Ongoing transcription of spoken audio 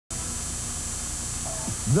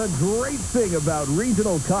The great thing about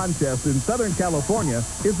regional contests in Southern California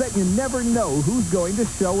is that you never know who's going to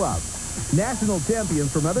show up. National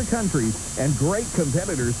champions from other countries and great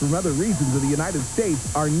competitors from other regions of the United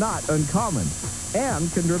States are not uncommon and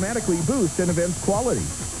can dramatically boost an event's quality.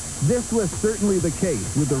 This was certainly the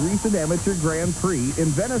case with the recent Amateur Grand Prix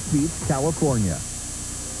in Venice Beach, California.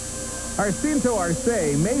 Jacinto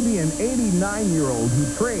Arce may be an 89-year-old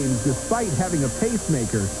who trains despite having a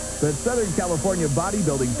pacemaker, but Southern California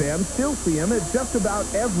bodybuilding fans still see him at just about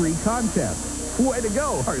every contest. Way to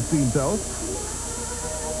go, Jacinto!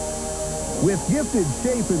 With gifted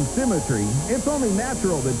shape and symmetry, it's only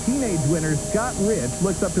natural that teenage winner Scott Rich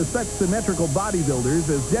looks up to such symmetrical bodybuilders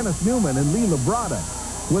as Dennis Newman and Lee Labrada.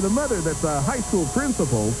 With a mother that's a high school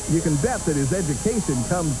principal, you can bet that his education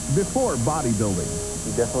comes before bodybuilding.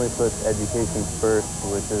 He definitely puts education first,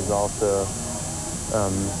 which is also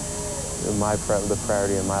the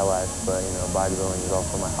priority in my life. But, you know, bodybuilding is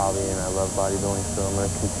also my hobby, and I love bodybuilding, so I'm going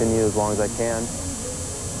to continue as long as I can,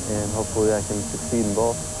 and hopefully I can succeed in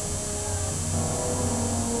both.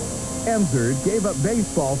 Emser gave up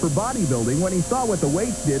baseball for bodybuilding when he saw what the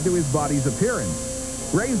weights did to his body's appearance.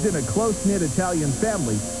 Raised in a close-knit Italian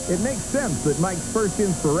family, it makes sense that Mike's first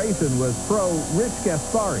inspiration was pro Rich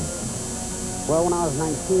Gaspari. Well, when I was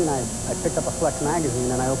 19, I picked up a Flex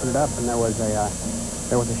magazine and I opened it up, and there was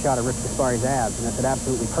a shot of Rich Gaspari's abs, and it said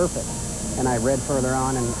absolutely perfect. And I read further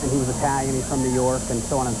on, and he was Italian, he's from New York, and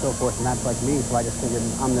so on and so forth, and that's like me. So I just figured,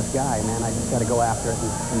 I'm this guy, man. I just got to go after it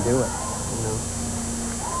and do it, you know.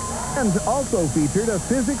 And also featured a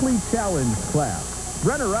physically challenged class.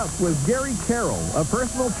 Runner-up was Gary Carroll, a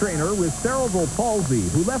personal trainer with cerebral palsy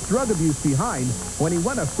who left drug abuse behind when he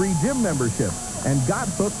won a free gym membership and got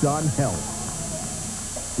hooked on health.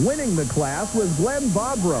 Winning the class was Glenn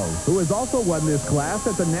Bobrow, who has also won this class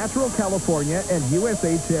at the Natural California and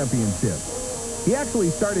USA Championships. He actually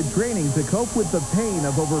started training to cope with the pain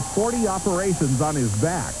of over 40 operations on his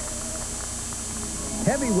back.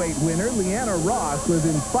 Heavyweight winner Leanna Ross was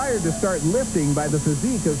inspired to start lifting by the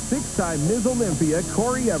physique of six-time Ms. Olympia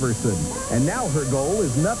Corey Everson. And now her goal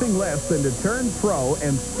is nothing less than to turn pro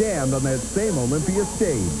and stand on that same Olympia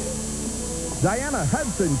stage. Diana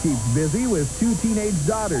Hudson keeps busy with two teenage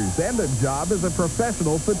daughters and a job as a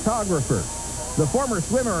professional photographer. The former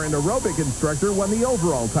swimmer and aerobic instructor won the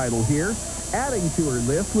overall title here, adding to her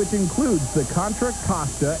list, which includes the Contra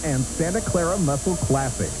Costa and Santa Clara Muscle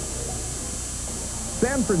Classic.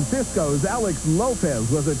 San Francisco's Alex Lopez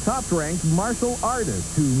was a top-ranked martial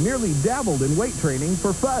artist who merely dabbled in weight training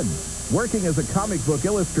for fun. Working as a comic book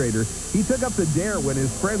illustrator, he took up the dare when his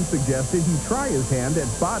friend suggested he try his hand at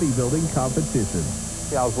bodybuilding competition.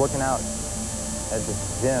 Yeah, I was working out at this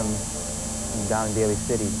gym down in Daly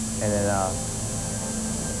City, and then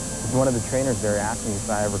one of the trainers there asked me if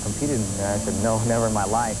I ever competed, and I said, no, never in my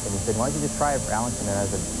life. And he said, why don't you just try it for Allington? And I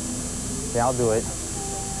said, yeah, I'll do it.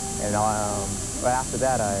 And right after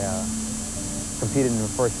that, I competed in the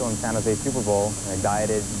first show in San Jose Super Bowl. I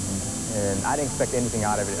dieted, and I didn't expect anything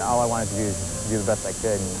out of it. All I wanted to do is do the best I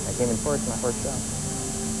could, and I came in first in my first show.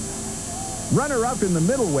 Runner-up in the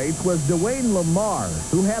middleweights was Dwayne Lamar,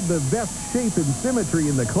 who had the best shape and symmetry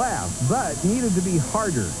in the class, but needed to be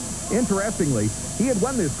harder. Interestingly, he had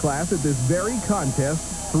won this class at this very contest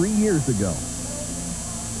 3 years ago.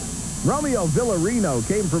 Romeo Villarino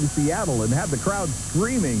came from Seattle and had the crowd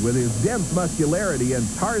screaming with his dense muscularity and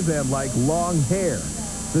Tarzan-like long hair.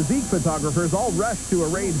 Physique photographers all rushed to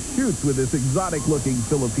arrange shoots with this exotic-looking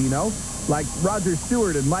Filipino. Like Roger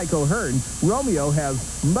Stewart and Mike O'Hearn, Romeo has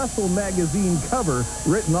Muscle Magazine cover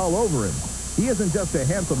written all over him. He isn't just a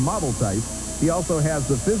handsome model type. He also has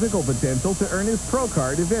the physical potential to earn his pro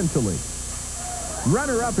card eventually.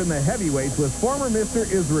 Runner-up in the heavyweights was former Mr.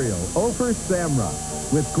 Israel, Ofer Samra.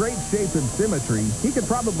 With great shape and symmetry, he could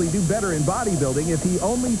probably do better in bodybuilding if he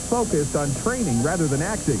only focused on training rather than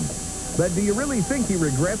acting. But do you really think he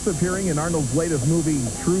regrets appearing in Arnold's latest movie,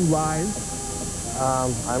 True Lies?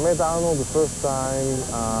 I met Arnold the first time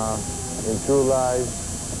in True Lies,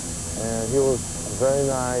 and he was very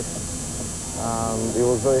nice. He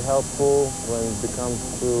was very helpful when it comes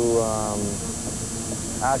to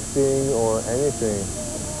acting or anything.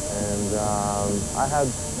 And I had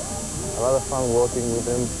a lot of fun working with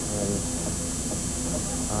him and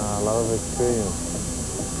a lot of experience.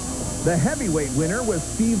 The heavyweight winner was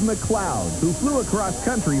Steve McLeod, who flew across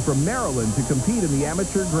country from Maryland to compete in the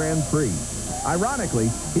Amateur Grand Prix.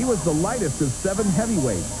 Ironically, he was the lightest of 7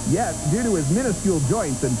 heavyweights, yet due to his minuscule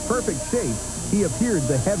joints and perfect shape, he appeared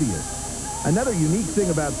the heaviest. Another unique thing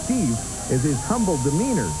about Steve is his humble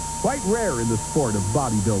demeanor, quite rare in the sport of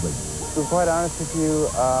bodybuilding. To be quite honest with you,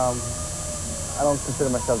 I don't consider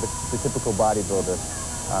myself the typical bodybuilder.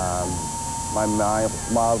 My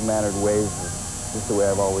mild-mannered ways is just the way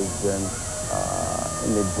I've always been.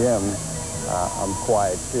 In the gym, I'm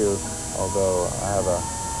quiet too, although I have a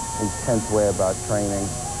intense way about training,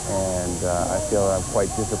 and I feel I'm quite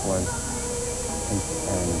disciplined,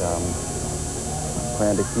 and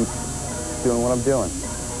plan to keep doing what I'm doing.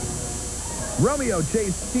 Romeo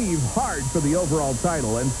chased Steve hard for the overall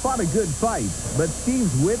title and fought a good fight, but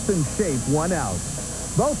Steve's wits and shape won out.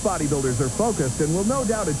 Both bodybuilders are focused and will no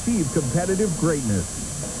doubt achieve competitive greatness.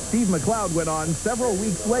 Steve McLeod went on several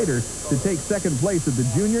weeks later to take second place at the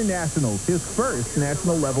Junior Nationals, his first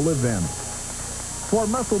national level event. For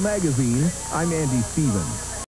Muscle Magazine, I'm Andy Stevens.